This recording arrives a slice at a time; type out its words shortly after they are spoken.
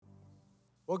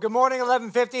Well, good morning,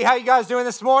 1150. How you guys doing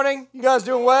this morning? You guys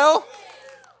doing well?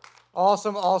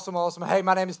 Awesome. Hey,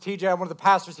 my name is TJ. I'm one of the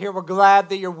pastors here. We're glad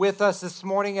that you're with us this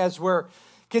morning as we're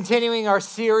continuing our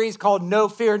series called No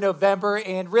Fear November.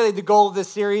 And really the goal of this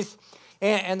series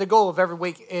and the goal of every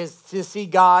week is to see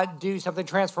God do something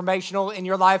transformational in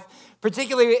your life,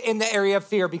 particularly in the area of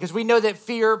fear, because we know that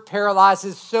fear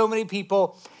paralyzes so many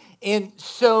people in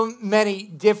so many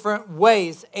different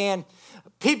ways. And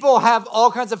people have all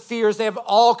kinds of fears. They have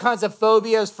all kinds of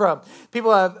phobias from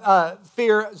people have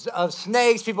fears of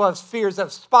snakes. People have fears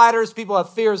of spiders. People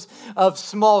have fears of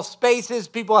small spaces.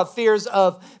 People have fears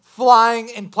of flying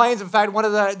in planes. In fact, one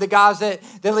of the guys that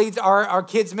leads our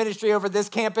kids ministry over this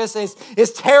campus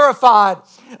is terrified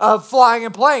of flying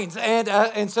in planes.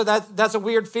 And so that's a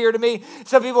weird fear to me.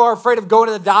 Some people are afraid of going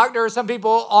to the doctor. Some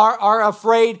people are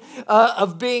afraid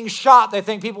of being shot. They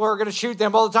think people are going to shoot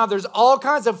them all the time. There's all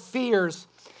kinds of fears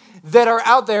that are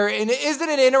out there. And isn't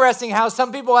it interesting how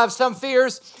some people have some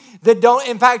fears that don't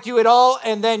impact you at all,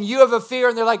 and then you have a fear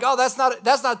and they're like, oh, that's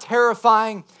not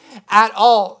terrifying at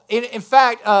all. In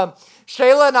fact,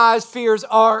 Shayla and I's fears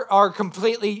are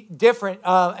completely different.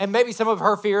 And maybe some of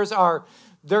her fears are,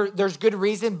 there's good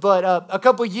reason, but a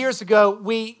couple years ago,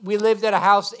 we lived at a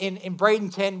house in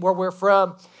Bradenton, where we're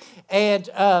from, and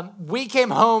we came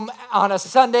home on a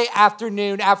Sunday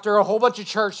afternoon after a whole bunch of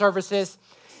church services.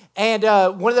 And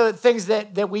one of the things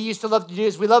that we used to love to do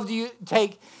is we love to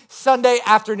take Sunday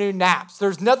afternoon naps.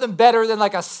 There's nothing better than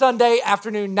like a Sunday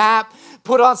afternoon nap.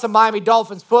 Put on some Miami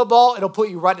Dolphins football. It'll put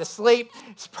you right to sleep.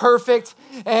 It's perfect.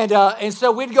 And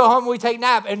so we'd go home and we'd take a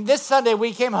nap. And this Sunday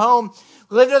we came home.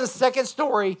 We lived on the second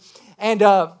story. And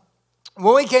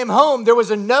when we came home, there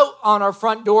was a note on our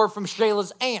front door from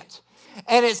Shayla's aunt.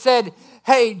 And it said,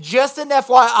 hey, just an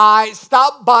FYI,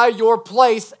 stop by your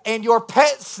place and your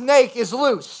pet snake is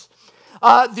loose.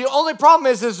 The only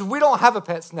problem is we don't have a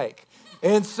pet snake.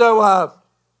 And so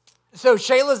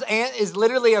Shayla's aunt is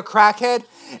literally a crackhead.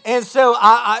 And so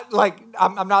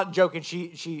I'm not joking.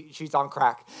 She's on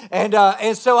crack. And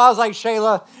so I was like,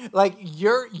 Shayla, like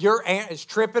your aunt is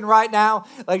tripping right now.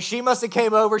 Like she must have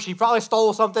came over. She probably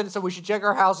stole something. So we should check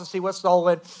her house and see what's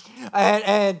stolen.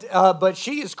 But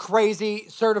she is crazy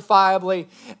certifiably.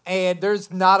 And there's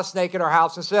not a snake in our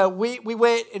house. And so we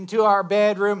went into our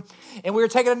bedroom and we were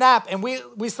taking a nap. And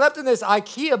we slept in this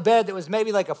IKEA bed that was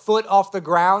maybe like a foot off the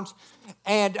ground.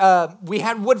 And we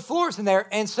had wood floors in there.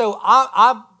 And so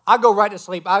I go right to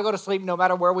sleep. I go to sleep no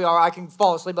matter where we are. I can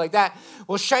fall asleep like that.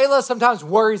 Well, Shayla sometimes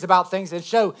worries about things. And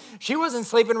so she wasn't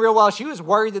sleeping real well. She was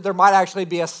worried that there might actually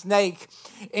be a snake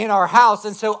in our house.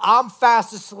 And so I'm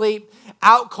fast asleep,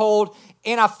 out cold.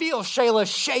 And I feel Shayla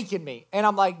shaking me. And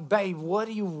I'm like, babe, what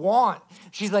do you want?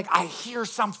 She's like, I hear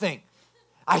something.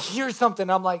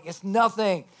 I'm like, it's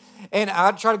nothing. And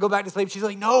I try to go back to sleep. She's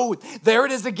like, no, there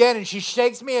it is again. And she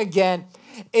shakes me again.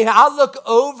 And I look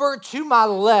over to my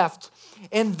left,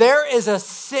 and there is a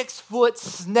 6-foot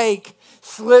snake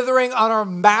slithering on our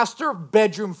master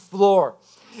bedroom floor.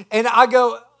 And I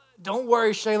go, don't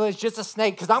worry, Shayla, it's just a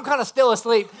snake, because I'm kind of still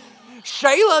asleep.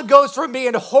 Shayla goes from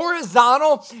being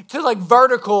horizontal to like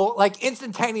vertical, like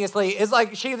instantaneously. It's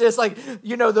like she just like,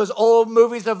 you know, those old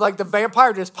movies of like the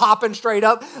vampire just popping straight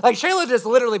up. Like Shayla just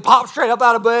literally pops straight up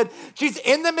out of bed. She's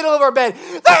in the middle of our bed.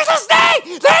 There's a snake!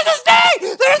 There's a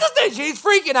snake! There's a snake! She's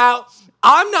freaking out.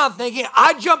 I'm not thinking.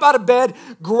 I jump out of bed,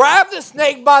 grab the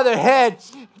snake by the head,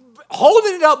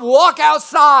 holding it up, walk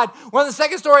outside. We're on the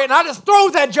second story, and I just throw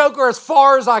that joker as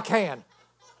far as I can.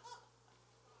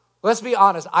 Let's be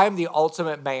honest, I am the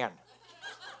ultimate man.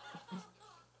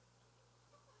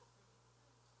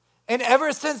 And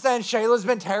ever since then, Shayla's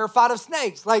been terrified of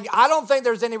snakes. Like, I don't think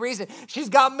there's any reason. She's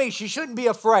got me. She shouldn't be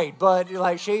afraid, but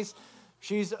like she's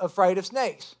afraid of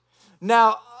snakes.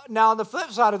 Now on the flip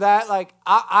side of that, like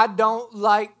I don't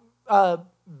like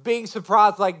being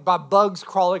surprised like by bugs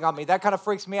crawling on me. That kind of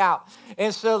freaks me out.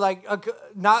 And so like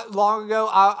not long ago,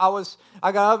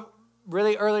 I got up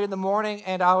really early in the morning,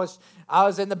 and I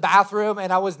was in the bathroom,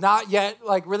 and I was not yet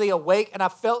like really awake, and I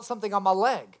felt something on my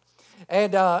leg,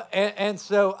 and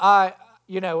so I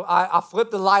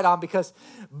flipped the light on because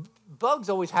bugs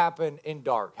always happen in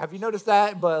dark. Have you noticed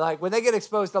that? But like when they get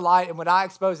exposed to light, and when I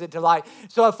expose it to light,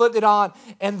 so I flipped it on,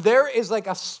 and there is like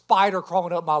a spider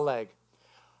crawling up my leg.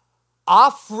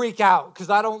 I freak out because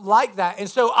I don't like that. And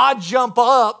so I jump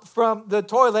up from the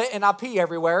toilet and I pee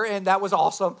everywhere, and that was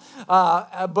awesome.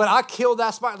 But I killed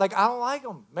that spider. Like, I don't like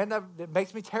them. Man, it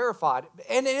makes me terrified.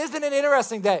 And isn't it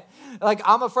interesting that, like,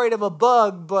 I'm afraid of a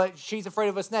bug, but she's afraid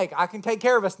of a snake. I can take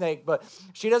care of a snake, but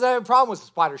she doesn't have a problem with a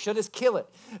spider. She'll just kill it.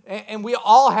 And we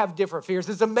all have different fears.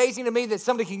 It's amazing to me that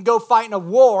somebody can go fight in a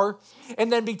war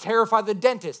and then be terrified of the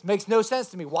dentist. Makes no sense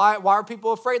to me. Why are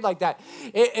people afraid like that?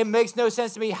 It makes no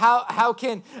sense to me. How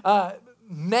can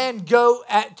men go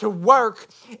to work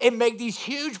and make these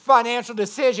huge financial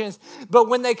decisions, but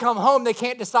when they come home, they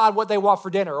can't decide what they want for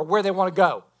dinner or where they want to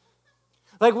go?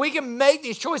 Like, we can make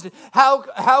these choices.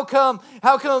 How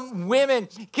come women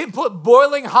can put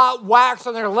boiling hot wax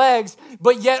on their legs,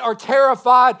 but yet are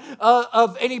terrified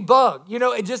of any bug? You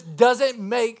know, it just doesn't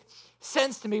make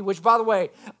sense to me, which, by the way,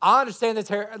 I understand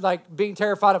being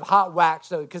terrified of hot wax,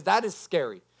 though, because that is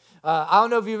scary. I don't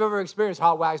know if you've ever experienced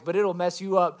hot wax, but it'll mess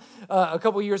you up. A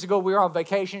couple years ago, we were on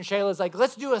vacation. Shayla's like,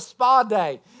 let's do a spa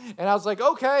day. And I was like,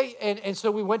 okay. And so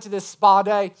we went to this spa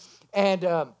day,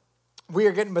 and we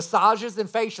were getting massages and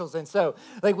facials. And so,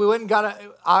 like, we went and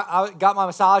I got my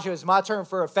massage. It was my turn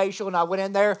for a facial, and I went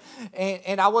in there,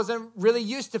 and I wasn't really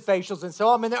used to facials. And so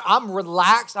I'm in there. I'm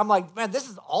relaxed. I'm like, man, this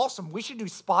is awesome. We should do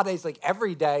spa days, like,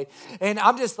 every day. And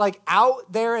I'm just, like,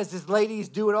 out there as this lady's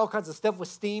doing all kinds of stuff with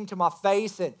steam to my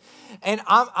face. And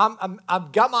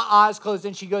I've got my eyes closed,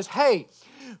 and she goes, hey,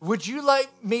 would you like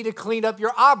me to clean up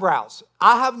your eyebrows?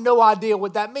 I have no idea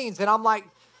what that means. And I'm like,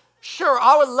 sure,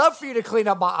 I would love for you to clean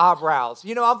up my eyebrows.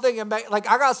 You know, I'm thinking, like,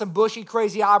 I got some bushy,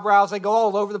 crazy eyebrows. They go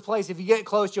all over the place. If you get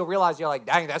close, you'll realize, you're like,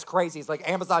 dang, that's crazy. It's like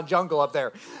Amazon jungle up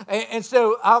there. And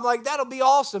so I'm like, that'll be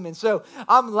awesome. And so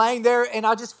I'm laying there, and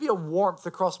I just feel warmth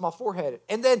across my forehead.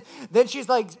 And then she's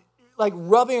like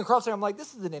rubbing across there. I'm like,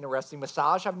 this is an interesting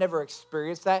massage. I've never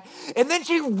experienced that. And then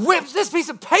she rips this piece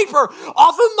of paper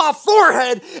off of my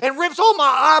forehead and rips all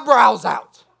my eyebrows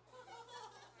out.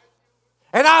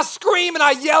 And I scream and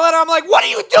I yell at her. I'm like, what are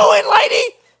you doing,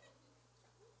 lady?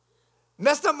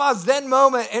 Messed up my Zen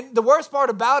moment. And the worst part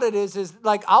about it is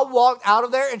like, I walked out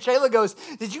of there and Shayla goes,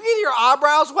 did you get your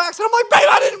eyebrows waxed? And I'm like, babe,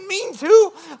 I didn't mean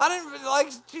to.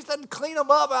 She said clean them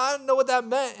up. I didn't know what that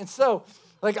meant. And so,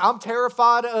 like, I'm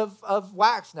terrified of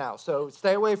wax now. So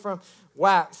stay away from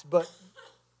wax. But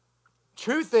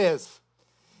truth is,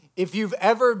 if you've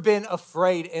ever been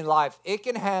afraid in life, it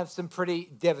can have some pretty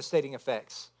devastating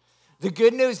effects. The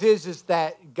good news is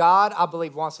that God, I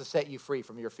believe, wants to set you free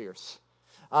from your fears.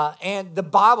 And the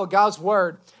Bible, God's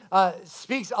word,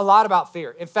 speaks a lot about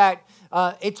fear. In fact,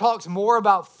 it talks more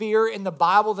about fear in the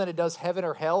Bible than it does heaven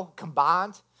or hell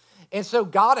combined. And so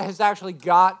God has actually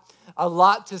got a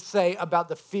lot to say about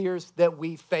the fears that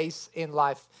we face in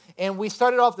life. And we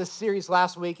started off this series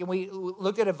last week, and we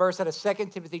looked at a verse out of 2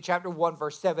 Timothy chapter 1,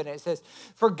 verse 7. And it says,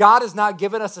 for God has not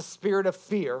given us a spirit of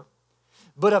fear,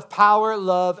 but of power,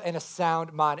 love, and a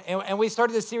sound mind. And we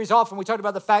started this series off, and we talked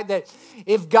about the fact that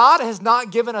if God has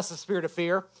not given us a spirit of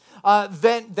fear,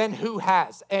 then who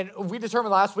has? And we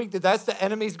determined last week that that's the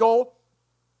enemy's goal,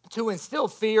 to instill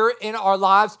fear in our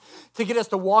lives, to get us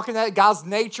to walk in that. God's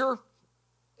nature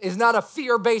is not a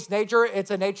fear-based nature. It's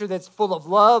a nature that's full of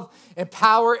love and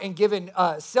power and giving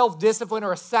self-discipline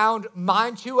or a sound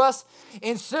mind to us.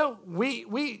 And so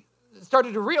we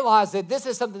started to realize that this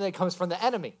is something that comes from the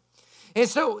enemy. And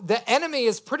so the enemy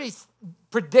is pretty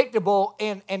predictable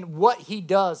in what he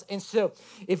does. And so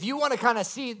if you want to kind of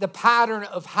see the pattern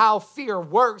of how fear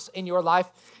works in your life,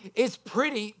 it's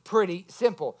pretty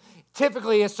simple.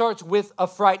 Typically, it starts with a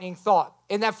frightening thought.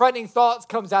 And that frightening thought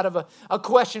comes out of a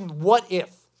question, what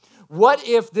if? What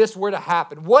if this were to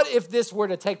happen? What if this were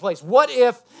to take place? What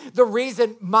if the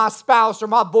reason my spouse or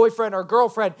my boyfriend or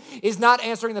girlfriend is not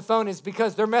answering the phone is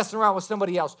because they're messing around with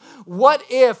somebody else? What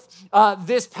if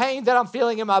this pain that I'm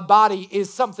feeling in my body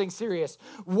is something serious?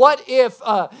 What if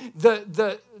I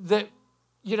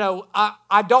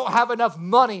don't have enough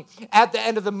money at the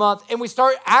end of the month? And we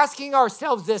start asking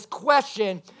ourselves this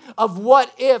question of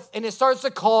what if, and it starts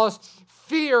to cause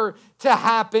fear to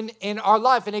happen in our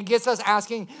life. And it gets us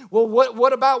asking, well,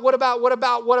 what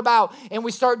about? And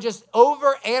we start just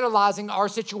over-analyzing our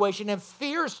situation, and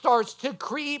fear starts to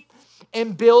creep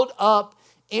and build up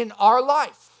in our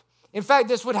life. In fact,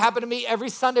 this would happen to me every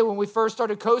Sunday when we first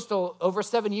started Coastal over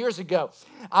 7 years ago.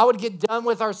 I would get done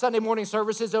with our Sunday morning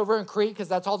services over in Crete, because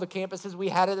that's all the campuses we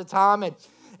had at the time.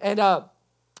 And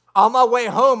on my way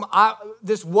home,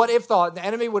 this what if thought, the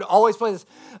enemy would always play this,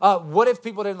 what if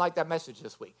people didn't like that message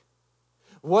this week?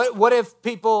 What if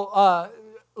people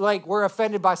like we're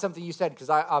offended by something you said, because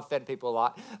I offend people a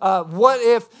lot. What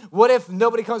if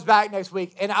nobody comes back next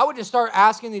week? And I would just start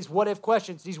asking these what if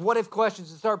questions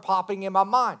and start popping in my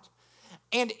mind.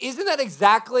 And isn't that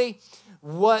exactly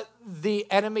what the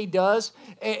enemy does?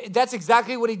 That's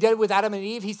exactly what he did with Adam and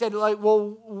Eve. He said, like,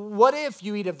 well, what if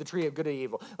you eat of the tree of good and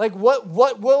evil? Like, what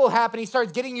will happen? He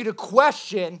starts getting you to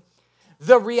question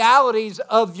the realities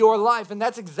of your life. And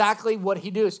that's exactly what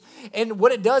he does. And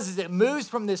what it does is it moves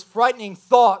from this frightening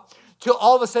thought to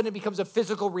all of a sudden it becomes a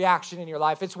physical reaction in your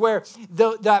life. It's where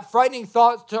that frightening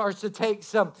thought starts to take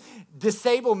some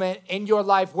disablement in your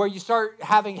life, where you start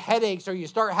having headaches or you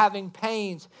start having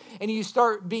pains, and you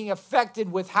start being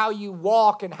affected with how you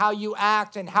walk and how you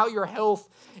act and how your health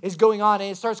is going on.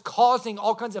 And it starts causing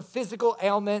all kinds of physical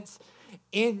ailments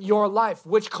in your life,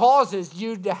 which causes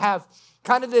you to have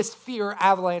kind of this fear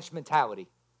avalanche mentality,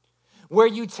 where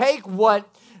you take what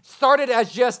started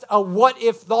as just a what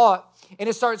if thought, and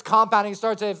it starts compounding. It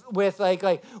starts with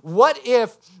like, what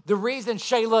if the reason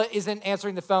Shayla isn't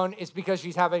answering the phone is because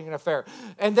she's having an affair?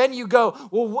 And then you go,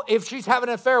 well, if she's having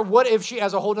an affair, what if she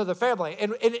has a whole other family?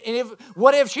 And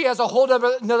what if she has a whole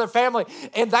another family,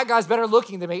 and that guy's better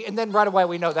looking than me? And then right away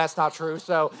we know that's not true.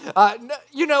 So, and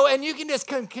you can just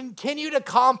continue to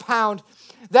compound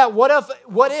that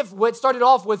what if what started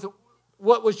off with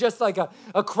what was just like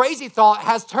a crazy thought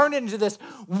has turned into this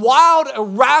wild,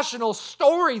 irrational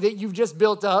story that you've just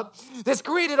built up that's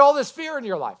created all this fear in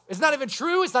your life. It's not even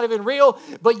true. It's not even real.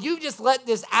 But you just let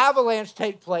this avalanche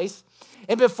take place.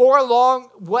 And before long,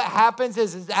 what happens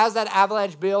is as that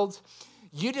avalanche builds,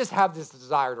 you just have this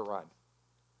desire to run.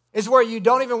 It's where you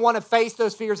don't even want to face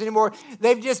those fears anymore.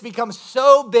 They've just become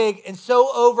so big and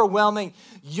so overwhelming.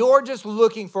 You're just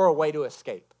looking for a way to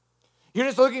escape. You're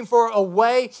just looking for a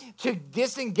way to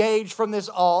disengage from this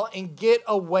all and get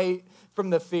away from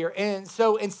the fear. And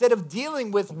so instead of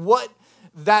dealing with what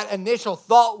that initial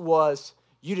thought was,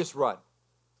 you just run.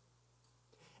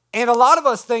 And a lot of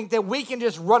us think that we can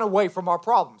just run away from our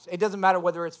problems. It doesn't matter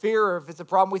whether it's fear or if it's a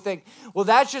problem. We think, well,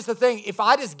 that's just the thing. If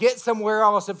I just get somewhere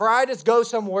else, if I just go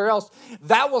somewhere else,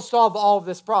 that will solve all of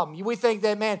this problem. We think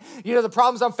that, man, the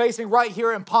problems I'm facing right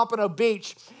here in Pompano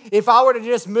Beach, if I were to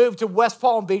just move to West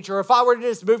Palm Beach, or if I were to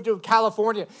just move to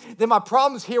California, then my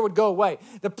problems here would go away.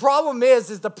 The problem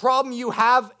is the problem you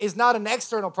have is not an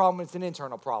external problem, it's an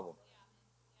internal problem.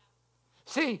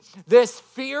 See, this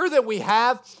fear that we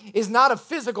have is not a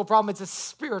physical problem, it's a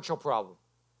spiritual problem.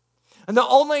 And the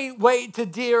only way to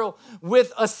deal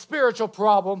with a spiritual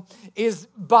problem is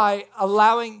by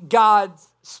allowing God's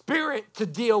Spirit to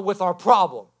deal with our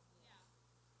problem.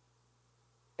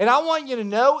 And I want you to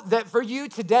know that for you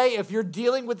today, if you're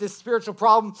dealing with this spiritual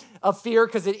problem of fear,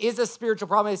 because it is a spiritual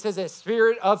problem, it says a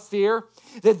spirit of fear,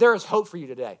 that there is hope for you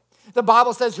today. The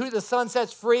Bible says who the Son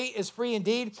sets free is free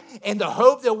indeed. And the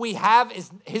hope that we have is,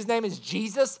 his name is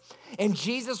Jesus. And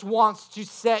Jesus wants to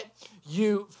set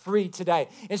you free today.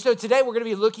 And so today we're going to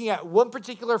be looking at one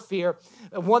particular fear,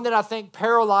 one that I think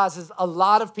paralyzes a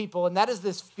lot of people. And that is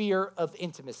this fear of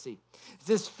intimacy. It's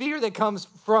this fear that comes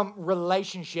from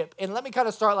relationship. And let me kind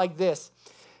of start like this.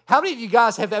 How many of you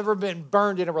guys have ever been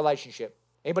burned in a relationship?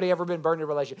 Anybody ever been burned in a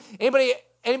relationship?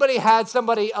 Anybody had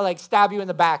somebody like stab you in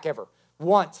the back ever?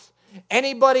 Once.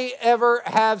 Anybody ever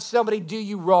have somebody do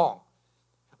you wrong?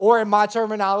 Or in my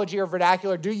terminology or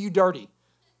vernacular, do you dirty?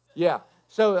 Yeah.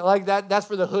 So like that's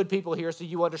for the hood people here, so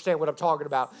you understand what I'm talking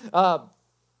about.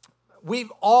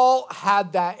 We've all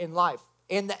had that in life.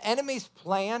 And the enemy's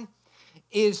plan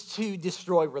is to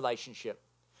destroy relationship.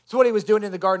 It's what he was doing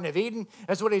in the Garden of Eden.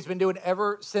 That's what he's been doing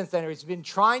ever since then. He's been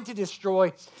trying to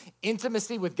destroy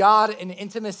intimacy with God and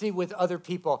intimacy with other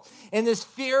people. And this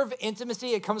fear of intimacy,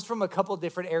 it comes from a couple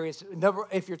different areas.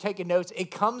 If you're taking notes,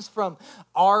 it comes from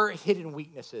our hidden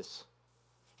weaknesses.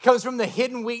 It comes from the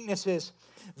hidden weaknesses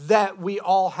that we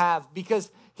all have.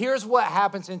 Because here's what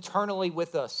happens internally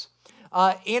with us.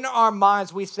 In our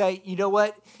minds, we say, you know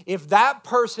what? If that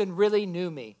person really knew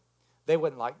me, they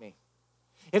wouldn't like me.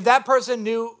 If that person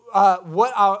knew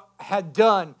what I had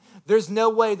done, there's no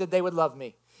way that they would love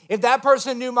me. If that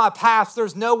person knew my past,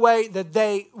 there's no way that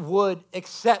they would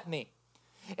accept me.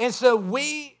 And so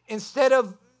we, instead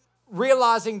of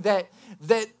realizing that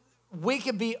we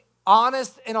can be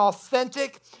honest and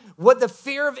authentic, what the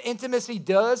fear of intimacy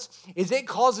does is it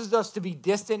causes us to be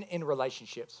distant in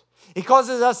relationships. It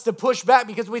causes us to push back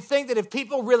because we think that if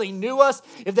people really knew us,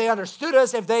 if they understood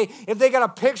us, if they got a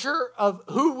picture of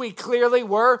who we clearly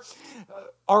were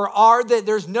or are, that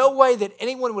there's no way that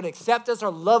anyone would accept us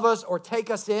or love us or take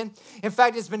us in. In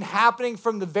fact, it's been happening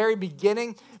from the very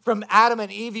beginning, from Adam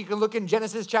and Eve. You can look in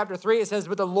Genesis chapter 3. It says,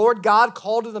 but the Lord God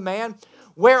called to the man,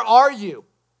 where are you?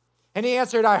 And he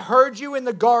answered, I heard you in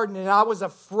the garden, and I was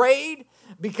afraid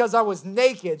because I was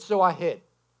naked, so I hid.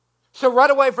 So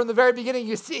right away from the very beginning,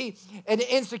 you see an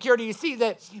insecurity. You see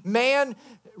that man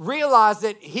realized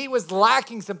that he was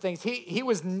lacking some things. He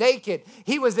was naked.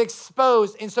 He was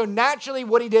exposed. And so naturally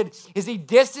what he did is he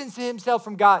distanced himself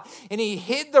from God, and he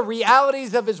hid the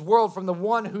realities of his world from the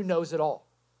one who knows it all.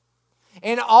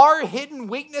 And our hidden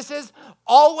weaknesses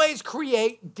always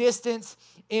create distance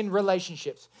in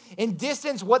relationships. And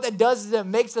distance, what that does is it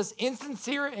makes us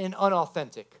insincere and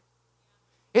unauthentic.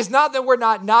 It's not that we're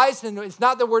not nice, and it's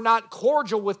not that we're not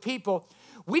cordial with people.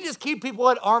 We just keep people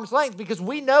at arm's length because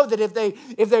we know that if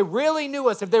they really knew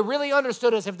us, if they really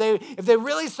understood us, if they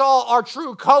really saw our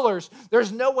true colors,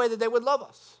 there's no way that they would love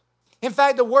us. In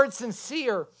fact, the word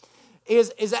sincere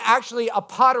is actually a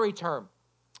pottery term.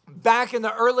 Back in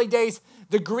the early days,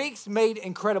 the Greeks made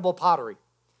incredible pottery.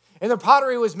 And the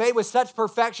pottery was made with such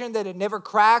perfection that it never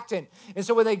cracked. And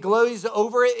so when they glazed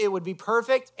over it, it would be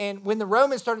perfect. And when the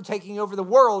Romans started taking over the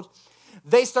world,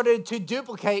 they started to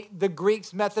duplicate the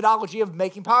Greeks' methodology of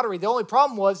making pottery. The only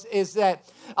problem is that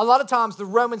a lot of times the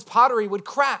Romans' pottery would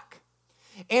crack.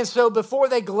 And so before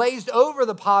they glazed over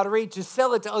the pottery to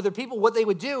sell it to other people, what they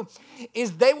would do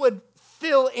is they would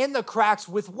fill in the cracks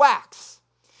with wax.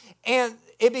 And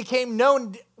it became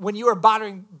known when you were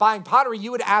buying pottery, you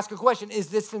would ask a question, is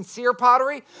this sincere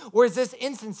pottery or is this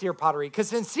insincere pottery? Because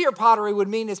sincere pottery would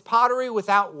mean it's pottery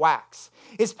without wax.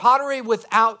 It's pottery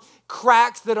without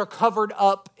cracks that are covered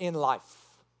up in life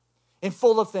and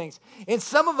full of things. And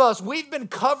some of us, we've been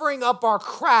covering up our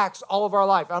cracks all of our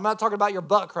life. I'm not talking about your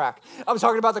butt crack. I'm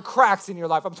talking about the cracks in your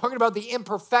life. I'm talking about the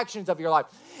imperfections of your life.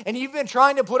 And you've been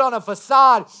trying to put on a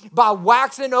facade by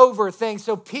waxing over things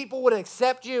so people would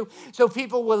accept you, so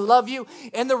people would love you.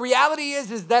 And the reality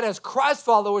is that as Christ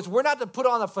followers, we're not to put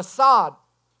on a facade.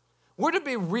 We're to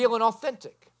be real and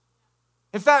authentic.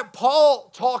 In fact, Paul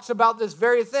talks about this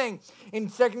very thing in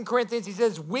 2 Corinthians. He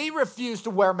says, we refuse to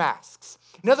wear masks.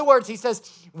 In other words, he says,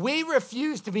 we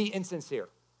refuse to be insincere.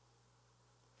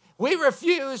 We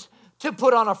refuse to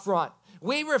put on a front.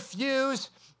 We refuse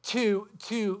to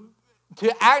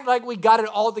act like we got it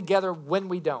all together when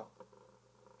we don't.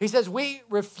 He says, we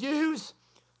refuse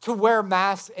to wear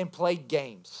masks and play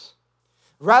games.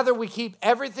 Rather, we keep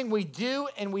everything we do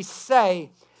and we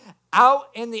say out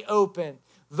in the open,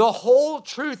 the whole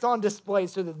truth on display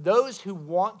so that those who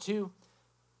want to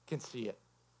can see it.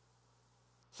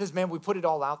 It says, man, we put it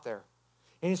all out there.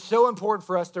 And it's so important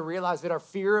for us to realize that our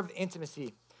fear of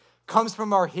intimacy comes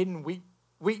from our hidden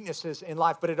weaknesses in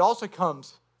life, but it also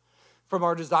comes from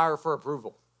our desire for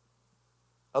approval.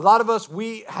 A lot of us,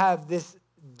 we have this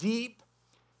deep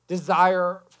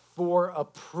desire for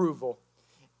approval,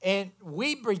 and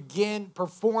we begin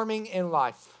performing in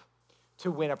life to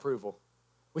win approval.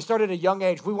 We start at a young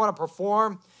age. We want to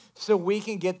perform so we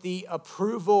can get the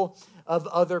approval of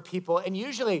other people. And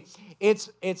usually it's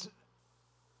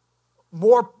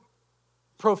more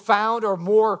profound or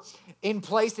more in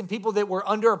place in people that were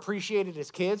underappreciated as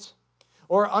kids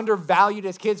or undervalued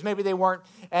as kids. Maybe they weren't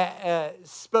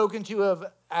spoken to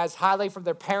as highly from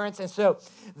their parents. And so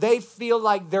they feel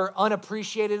like they're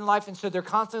unappreciated in life. And so they're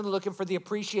constantly looking for the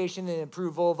appreciation and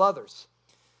approval of others.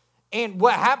 And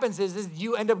what happens is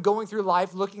you end up going through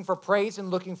life looking for praise and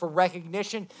looking for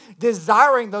recognition,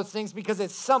 desiring those things because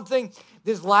it's something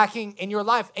that's lacking in your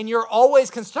life. And you're always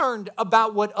concerned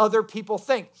about what other people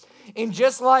think. And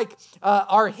just like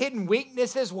our hidden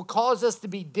weaknesses will cause us to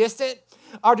be distant,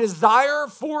 our desire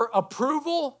for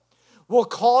approval will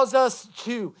cause us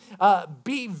to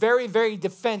be very, very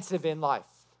defensive in life.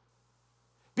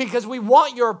 Because we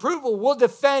want your approval, we'll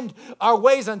defend our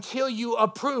ways until you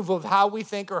approve of how we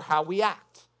think or how we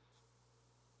act.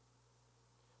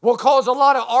 We'll cause a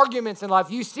lot of arguments in life.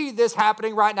 You see this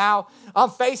happening right now on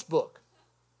Facebook.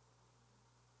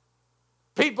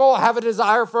 People have a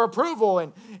desire for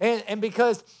approval, and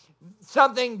because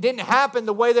something didn't happen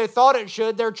the way they thought it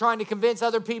should, they're trying to convince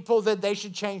other people that they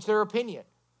should change their opinion.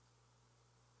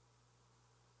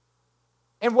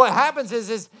 And what happens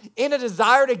is in a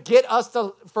desire to get us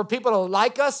for people to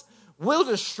like us, we'll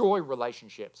destroy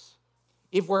relationships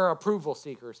if we're approval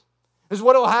seekers. Because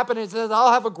what will happen is that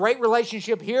I'll have a great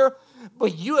relationship here,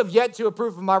 but you have yet to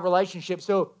approve of my relationship.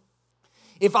 So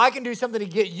if I can do something to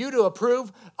get you to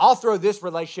approve, I'll throw this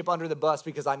relationship under the bus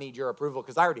because I need your approval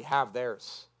because I already have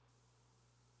theirs.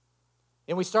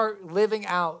 And we start living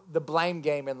out the blame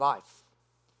game in life.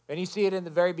 And you see it in the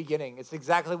very beginning. It's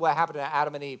exactly what happened to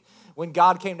Adam and Eve. When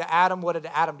God came to Adam, what did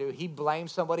Adam do? He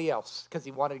blamed somebody else because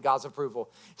he wanted God's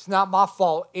approval. It's not my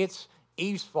fault. It's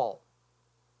Eve's fault.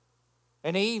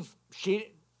 And Eve,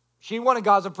 she She wanted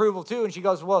God's approval too, and she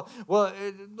goes, well,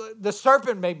 the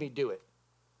serpent made me do it.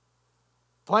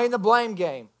 Playing the blame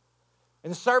game.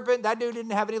 And the serpent, that dude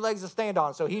didn't have any legs to stand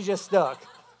on, so he's just stuck.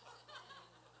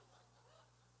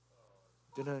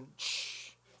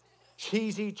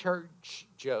 Cheesy church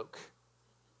joke.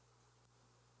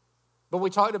 But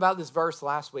we talked about this verse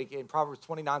last week in Proverbs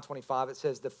 29:25. It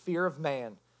says, the fear of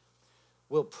man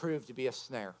will prove to be a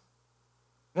snare.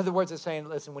 In other words, it's saying,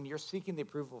 listen, when you're seeking the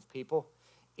approval of people,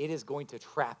 it is going to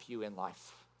trap you in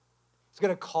life. It's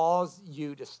going to cause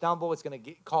you to stumble. It's going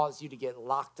to cause you to get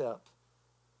locked up.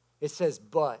 It says,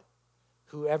 but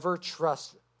whoever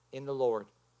trusts in the Lord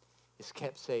is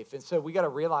kept safe. And so we got to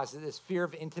realize that this fear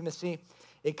of intimacy,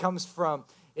 it comes from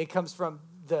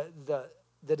the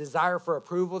desire for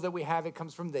approval that we have. It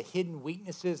comes from the hidden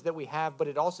weaknesses that we have, but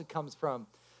it also comes from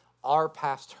our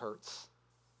past hurts.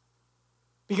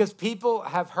 Because people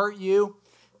have hurt you.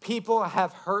 People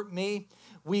have hurt me.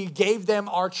 We gave them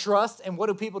our trust, and what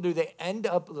do people do? They end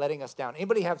up letting us down.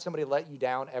 Anybody have somebody let you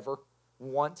down ever?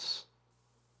 Once?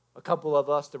 A couple of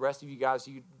us, the rest of you guys,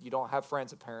 you don't have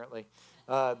friends apparently.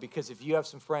 Because if you have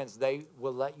some friends, they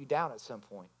will let you down at some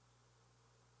point.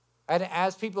 And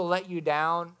as people let you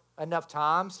down enough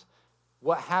times,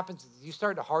 what happens is you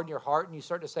start to harden your heart and you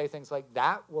start to say things like,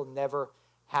 that will never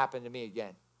happen to me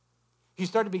again. You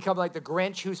start to become like the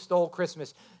Grinch who stole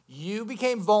Christmas. You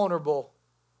became vulnerable.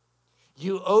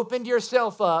 You opened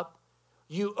yourself up.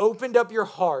 You opened up your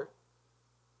heart,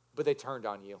 but they turned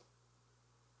on you.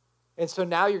 And so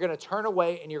now you're going to turn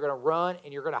away and you're going to run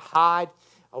and you're going to hide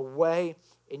away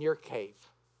in your cave.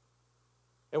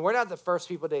 And we're not the first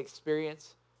people to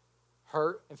experience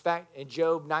hurt. In fact, in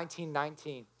Job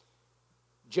 19:19,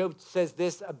 Job says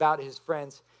this about his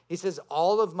friends. He says,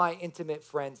 all of my intimate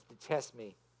friends detest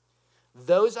me.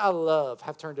 Those I love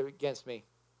have turned against me.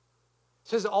 He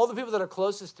says all the people that are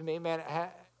closest to me, man,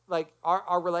 like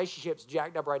our relationship's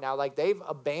jacked up right now. Like they've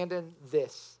abandoned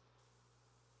this.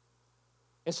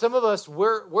 And some of us,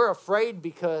 we're afraid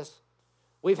because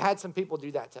we've had some people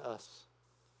do that to us.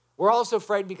 We're also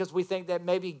afraid because we think that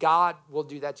maybe God will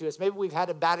do that to us. Maybe we've had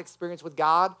a bad experience with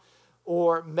God,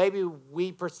 or maybe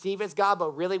we perceive as God,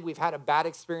 but really we've had a bad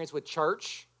experience with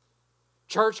church.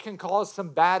 Church can cause some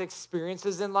bad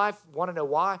experiences in life. Want to know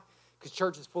why? Because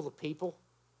church is full of people,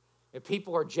 and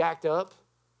people are jacked up.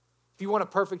 If you want a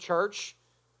perfect church,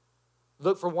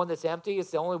 look for one that's empty.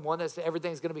 It's the only one that's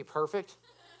everything's going to be perfect.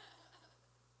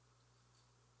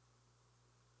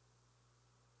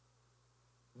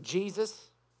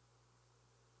 Jesus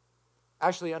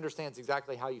actually understands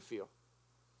exactly how you feel.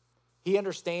 He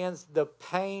understands the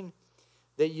pain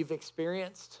that you've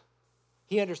experienced.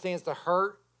 He understands the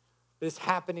hurt that has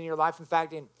happened in your life. In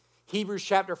fact, in Hebrews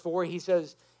chapter 4, he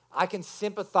says, I can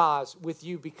sympathize with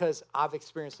you because I've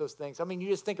experienced those things. I mean, you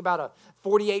just think about a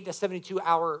 48 to 72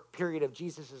 hour period of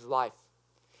Jesus' life.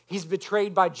 He's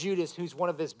betrayed by Judas, who's one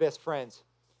of his best friends.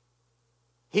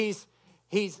 He's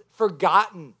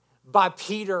forgotten by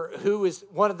Peter, who is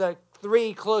one of the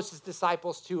 3 closest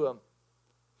disciples to him.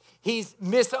 He's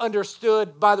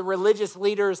misunderstood by the religious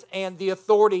leaders and the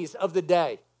authorities of the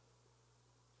day.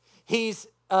 He's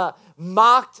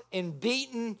mocked and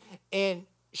beaten and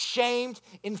shamed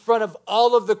in front of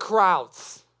all of the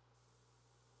crowds.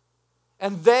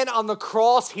 And then on the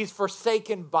cross, he's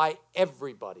forsaken by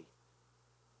everybody.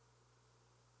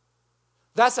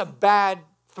 That's a bad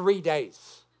 3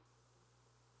 days.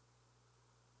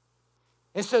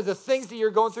 And so the things that you're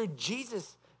going through,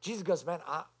 Jesus goes, man,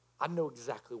 I know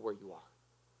exactly where you are.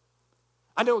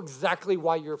 I know exactly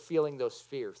why you're feeling those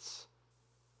fears.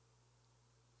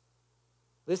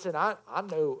 Listen, I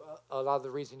know a lot of the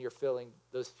reason you're feeling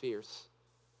those fears.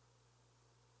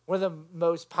 One of the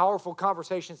most powerful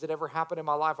conversations that ever happened in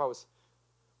my life, I was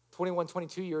 21,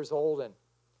 22 years old, and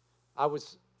I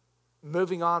was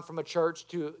moving on from a church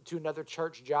to another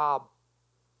church job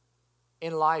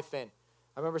in life, and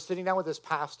I remember sitting down with this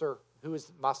pastor who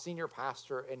was my senior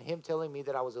pastor, and him telling me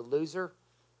that I was a loser,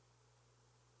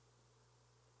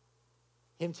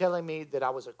 him telling me that I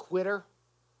was a quitter,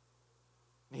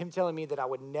 and him telling me that I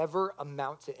would never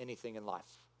amount to anything in life.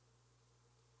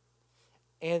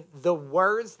 And the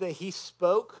words that he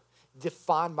spoke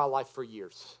defined my life for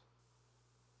years.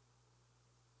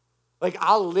 Like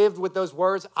I lived with those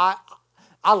words. I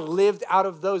lived out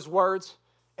of those words.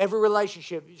 Every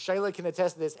relationship, Shayla can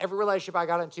attest to this, every relationship I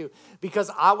got into, because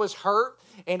I was hurt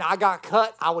and I got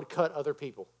cut, I would cut other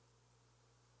people.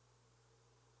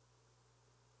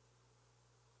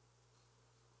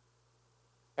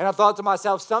 And I thought to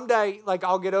myself, someday, like,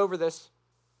 I'll get over this.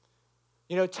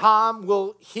 You know, time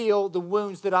will heal the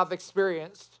wounds that I've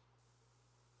experienced.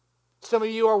 Some of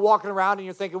you are walking around and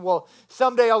you're thinking, well,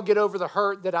 someday I'll get over the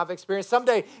hurt that I've experienced.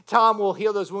 Someday time will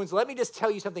heal those wounds. Let me just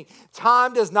tell you something.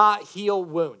 Time does not heal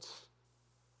wounds.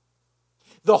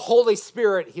 The Holy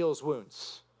Spirit heals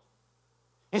wounds.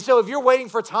 And so if you're waiting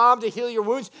for time to heal your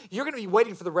wounds, you're going to be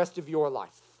waiting for the rest of your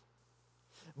life.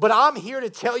 But I'm here to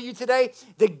tell you today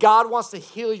that God wants to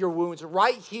heal your wounds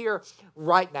right here,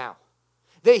 right now.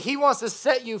 That he wants to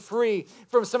set you free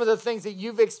from some of the things that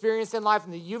you've experienced in life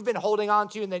and that you've been holding on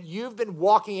to and that you've been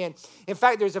walking in. In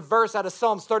fact, there's a verse out of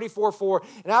Psalms 34:4,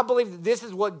 and I believe that this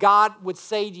is what God would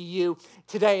say to you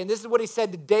today. And this is what he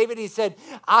said to David. He said,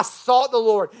 I sought the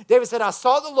Lord. David said, I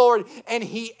sought the Lord, and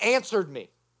he answered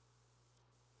me.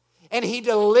 And he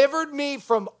delivered me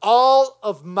from all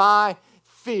of my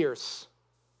fears.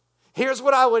 Here's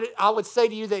what I would say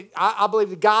to you that I believe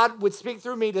that God would speak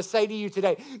through me to say to you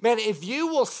today. Man, if you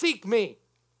will seek me,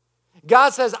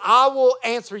 God says, I will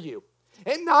answer you.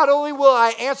 And not only will I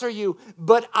answer you,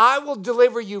 but I will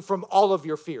deliver you from all of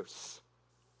your fears.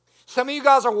 Some of you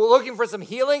guys are looking for some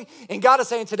healing, and God is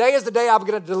saying, today is the day I'm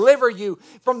going to deliver you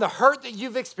from the hurt that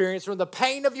you've experienced, from the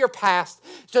pain of your past,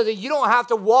 so that you don't have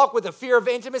to walk with the fear of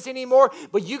intimacy anymore,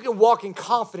 but you can walk in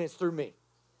confidence through me.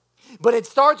 But it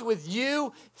starts with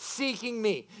you seeking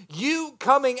me, you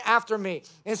coming after me.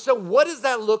 And so what does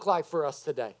that look like for us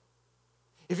today?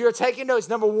 If you're taking notes,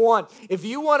 number one, if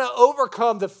you want to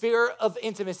overcome the fear of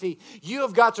intimacy, you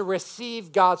have got to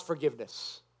receive God's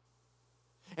forgiveness.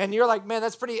 And you're like, man,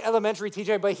 that's pretty elementary,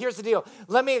 TJ, but here's the deal.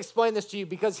 Let me explain this to you,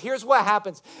 because here's what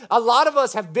happens. A lot of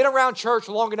us have been around church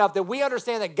long enough that we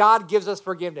understand that God gives us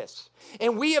forgiveness.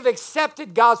 And we have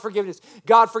accepted God's forgiveness.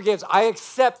 God forgives. I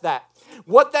accept that.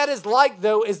 What that is like,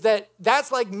 though, is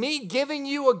that's like me giving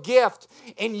you a gift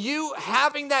and you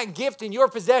having that gift in your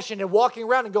possession and walking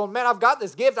around and going, man, I've got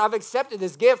this gift. I've accepted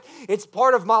this gift. It's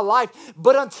part of my life.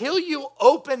 But until you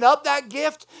open up that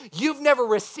gift, you've never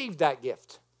received that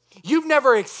gift. You've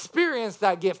never experienced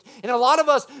that gift. And a lot of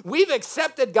us, we've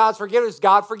accepted God's forgiveness.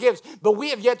 God forgives. But we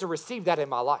have yet to receive that in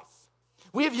my life.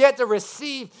 We have yet to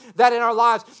receive that in our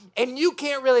lives. And you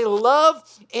can't really love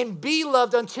and be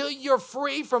loved until you're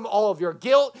free from all of your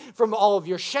guilt, from all of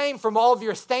your shame, from all of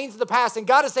your stains of the past. And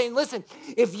God is saying, listen,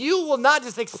 if you will not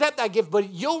just accept that gift,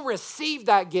 but you'll receive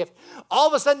that gift, all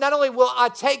of a sudden, not only will I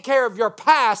take care of your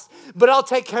past, but I'll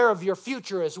take care of your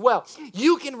future as well.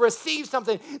 You can receive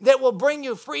something that will bring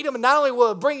you freedom. And not only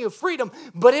will it bring you freedom,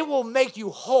 but it will make you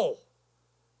whole.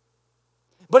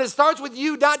 But it starts with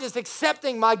you not just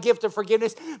accepting my gift of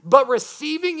forgiveness, but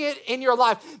receiving it in your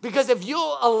life. Because if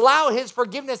you'll allow his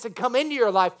forgiveness to come into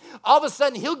your life, all of a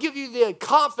sudden he'll give you the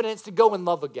confidence to go and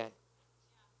love again.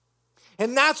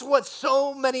 And that's what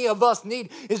so many of us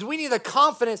need, is we need the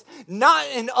confidence not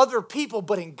in other people,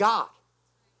 but in God.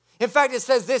 In fact, it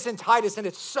says this in Titus, and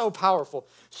it's so powerful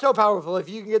if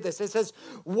you can get this. It says,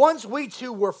 once we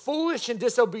too were foolish and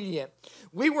disobedient,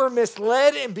 we were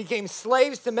misled and became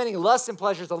slaves to many lusts and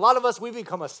pleasures. A lot of us, we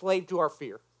become a slave to our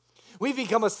fear. We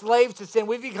become a slave to sin.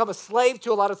 We become a slave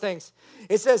to a lot of things.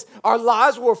 It says, our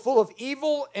lives were full of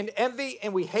evil and envy,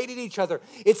 and we hated each other.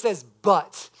 It says,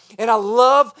 but. And I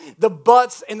love the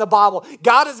buts in the Bible.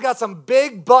 God has got some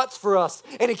big buts for us,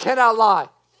 and he cannot lie.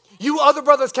 You other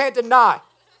brothers can't deny.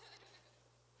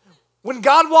 When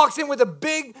God walks in with a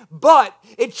big butt,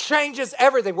 it changes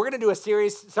everything. We're going to do a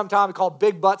series sometime called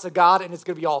Big Butts of God, and it's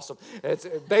going to be awesome.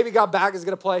 Baby God Back is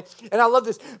going to play, and I love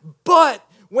this. But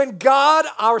when God,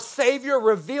 our Savior,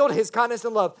 revealed his kindness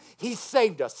and love, he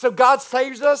saved us. So God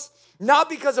saves us not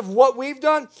because of what we've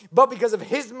done, but because of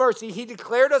his mercy. He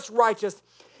declared us righteous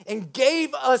and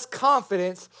gave us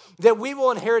confidence that we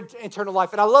will inherit eternal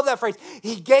life. And I love that phrase.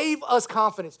 He gave us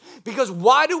confidence. Because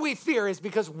why do we fear? It's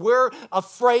because we're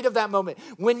afraid of that moment.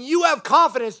 When you have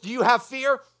confidence, do you have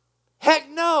fear? Heck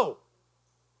no.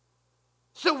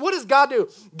 So what does God do?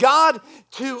 God,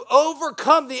 to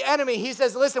overcome the enemy, he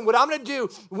says, listen, what I'm going to do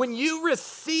when you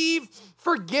receive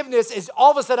forgiveness is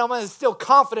all of a sudden I'm going to instill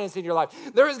confidence in your life.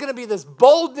 There is going to be this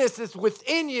boldness that's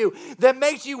within you that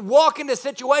makes you walk into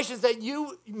situations that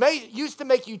used to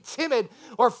make you timid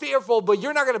or fearful, but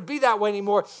you're not going to be that way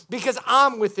anymore because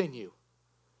I'm within you.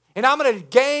 And I'm going to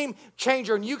game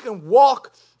changer, and you can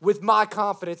walk with my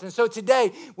confidence. And so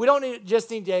today, we don't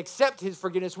just need to accept his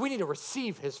forgiveness. We need to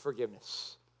receive his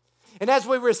forgiveness. And as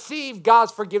we receive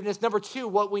God's forgiveness, number two,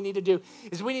 what we need to do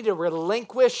is we need to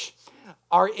relinquish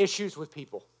our issues with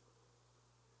people.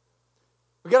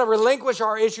 We got to relinquish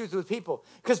our issues with people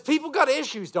because people got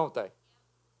issues, don't they? I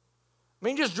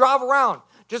mean, just drive around.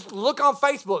 Just look on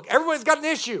Facebook. Everybody's got an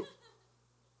issue.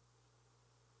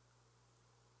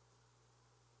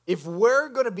 If we're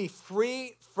going to be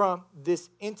free from this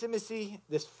intimacy,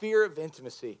 this fear of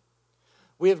intimacy,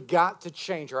 We have got to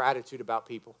change our attitude about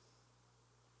people.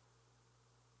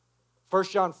 1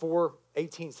 John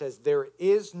 4:18 says, there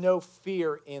is no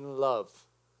fear in love,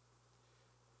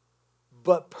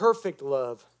 but perfect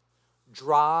love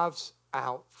drives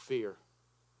out fear.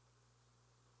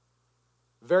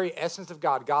 The very essence of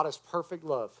God, God is perfect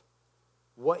love.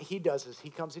 What he does is he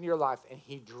comes into your life and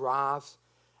he drives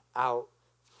out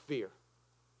fear.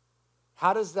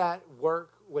 How does that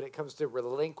work when it comes to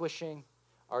relinquishing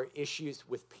our issues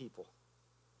with people?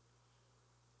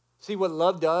 See, what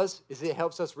love does is it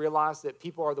helps us realize that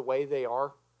people are the way they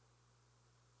are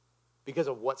because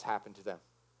of what's happened to them.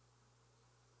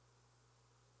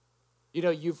 You know,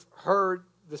 you've heard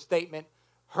the statement,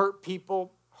 hurt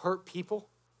people hurt people.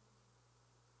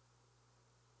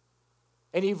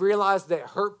 And you've realized that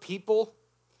hurt people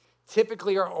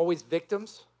typically are always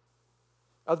victims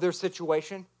of their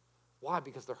situation. Why?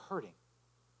 Because they're hurting.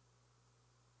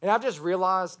 And I've just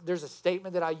realized there's a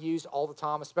statement that I use all the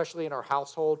time, especially in our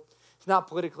household. It's not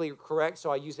politically correct, so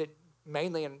I use it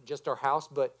mainly in just our house,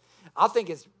 but I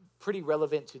think it's pretty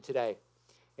relevant to today.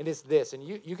 And it's this, and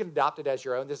you can adopt it as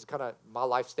your own. This is kind of my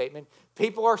life statement.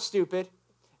 People are stupid,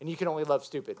 and you can only love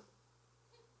stupid.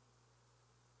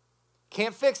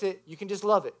 Can't fix it, you can just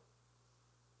love it.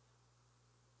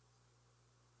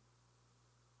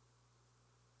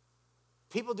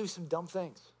 People do some dumb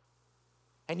things.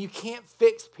 And you can't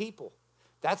fix people.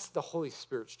 That's the Holy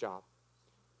Spirit's job.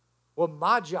 What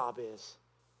my job is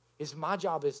my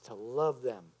job is to love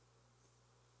them.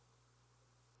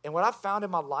 And what I've found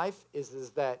in my life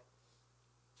is that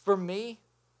for me,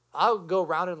 I'll go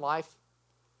around in life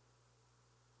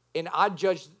and I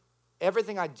judge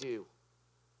everything I do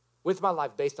with my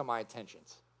life based on my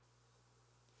intentions.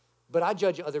 But I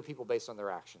judge other people based on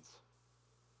their actions.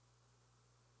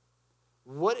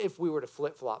 What if we were to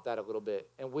flip-flop that a little bit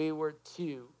and we were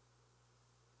to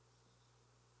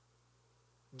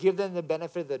give them the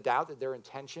benefit of the doubt that their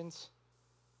intentions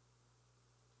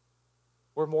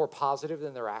were more positive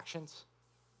than their actions?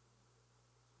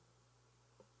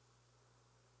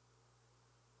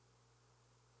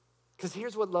 Because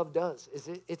here's what love does, is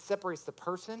it separates the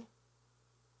person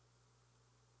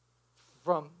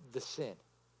from the sin.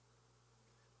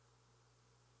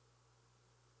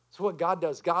 So what God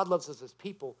does, God loves us as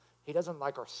people. He doesn't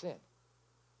like our sin.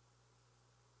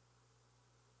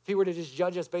 If he were to just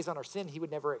judge us based on our sin, he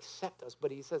would never accept us.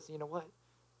 But he says, you know what?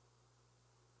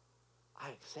 I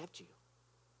accept you.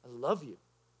 I love you.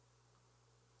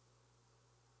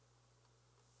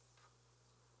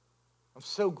 I'm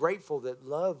so grateful that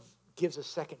love gives a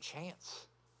second chance.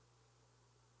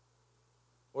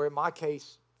 Or in my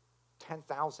case,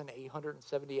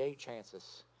 10,878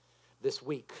 chances this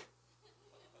week.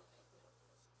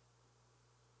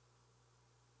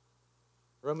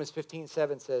 Romans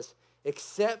 15:7 says,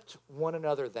 accept one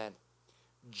another then,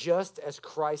 just as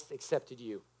Christ accepted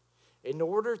you, in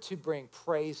order to bring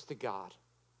praise to God.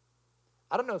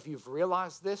 I don't know if you've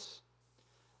realized this,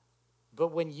 but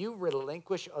when you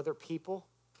relinquish other people,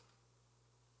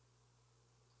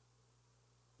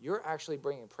 you're actually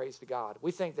bringing praise to God.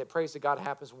 We think that praise to God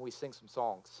happens when we sing some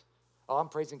songs. Oh, I'm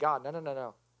praising God.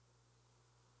 No.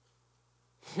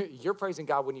 You're praising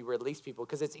God when you release people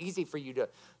because it's easy for you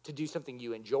to do something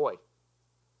you enjoy.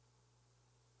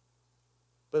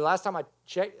 But the last time I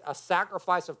checked, a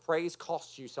sacrifice of praise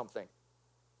costs you something.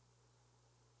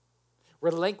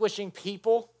 Relinquishing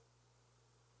people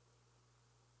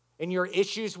and your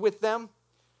issues with them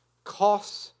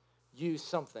costs you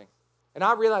something. And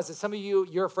I realize that some of you,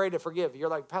 you're afraid to forgive. You're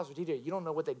like, Pastor TJ, you don't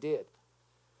know what they did.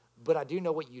 But I do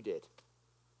know what you did.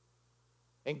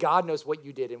 And God knows what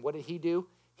you did. And what did he do?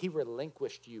 He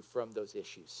relinquished you from those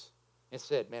issues and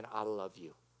said, man, I love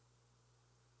you.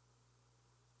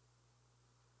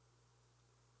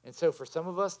 And so for some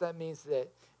of us, that means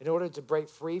that in order to break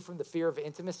free from the fear of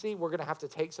intimacy, we're going to have to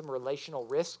take some relational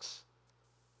risks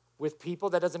with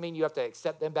people. That doesn't mean you have to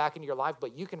accept them back into your life,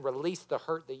 but you can release the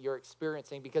hurt that you're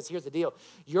experiencing, because here's the deal.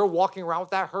 You're walking around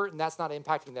with that hurt, and that's not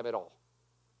impacting them at all.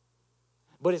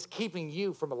 But it's keeping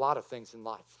you from a lot of things in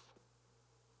life.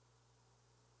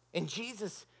 And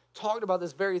Jesus talked about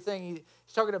this very thing.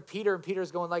 He's talking to Peter, and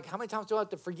Peter's going like, how many times do I have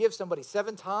to forgive somebody?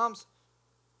 7 times?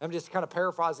 I'm just kind of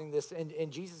paraphrasing this.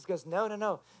 And Jesus goes, no. You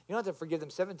don't have to forgive them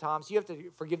 7 times. You have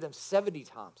to forgive them 70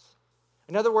 times.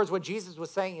 In other words, what Jesus was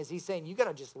saying is he's saying, you got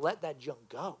to just let that junk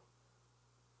go.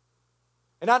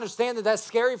 And I understand that that's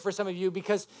scary for some of you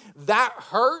because that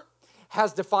hurt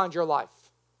has defined your life.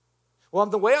 Well,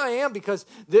 I'm the way I am because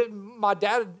my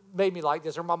dad made me like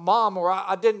this, or my mom, or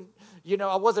I didn't,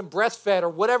 I wasn't breastfed, or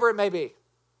whatever it may be.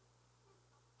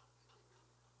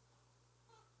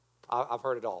 I've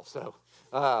heard it all, so.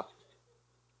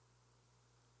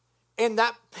 And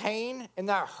that pain and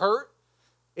that hurt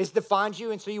is defined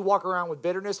you, and so you walk around with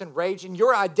bitterness and rage, and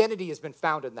your identity has been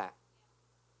found in that.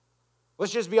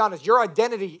 Let's just be honest. Your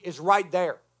identity is right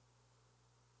there.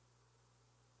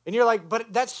 And you're like,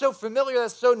 but that's so familiar,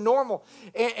 that's so normal.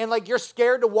 And like you're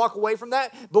scared to walk away from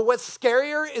that. But what's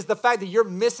scarier is the fact that you're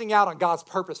missing out on God's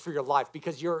purpose for your life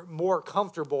because you're more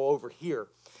comfortable over here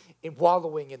in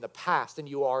wallowing in the past than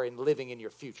you are in living in your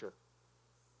future.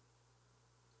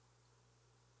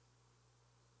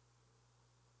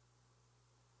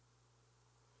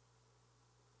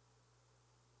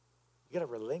 You got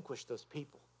to relinquish those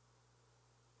people.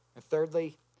 And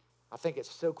thirdly, I think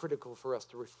it's so critical for us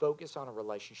to refocus on a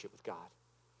relationship with God.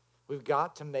 We've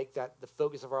got to make that the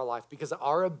focus of our life because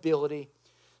our ability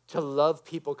to love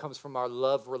people comes from our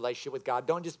love relationship with God.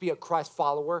 Don't just be a Christ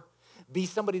follower. Be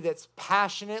somebody that's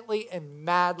passionately and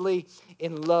madly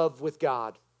in love with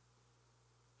God.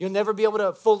 You'll never be able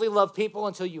to fully love people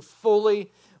until you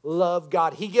fully love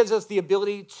God. He gives us the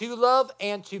ability to love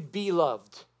and to be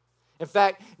loved. In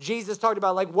fact, Jesus talked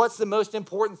about like what's the most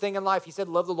important thing in life. He said,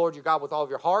 love the Lord your God with all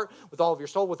of your heart, with all of your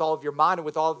soul, with all of your mind, and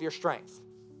with all of your strength.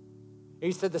 And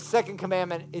he said the second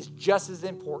commandment is just as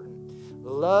important.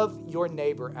 Love your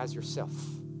neighbor as yourself.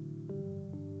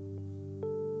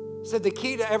 He said the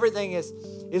key to everything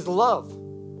is love.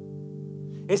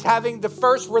 It's having the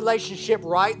first relationship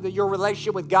right, your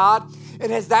relationship with God.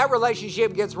 And as that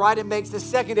relationship gets right, it makes the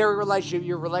secondary relationship,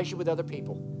 your relationship with other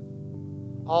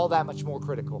people, all that much more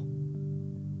critical.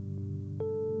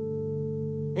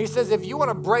 He says, if you want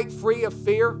to break free of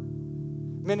fear,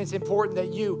 then it's important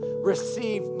that you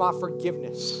receive my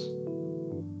forgiveness.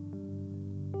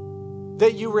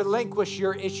 That you relinquish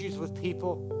your issues with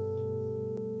people.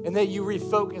 And that you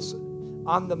refocus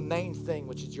on the main thing,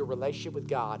 which is your relationship with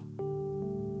God,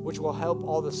 which will help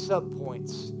all the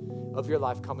sub-points of your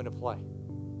life come into play.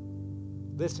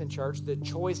 Listen, church, the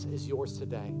choice is yours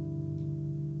today.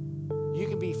 You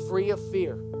can be free of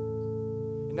fear.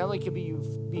 And not only can you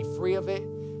be free of it,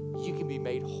 you can be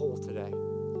made whole today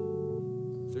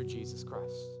through Jesus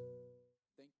Christ.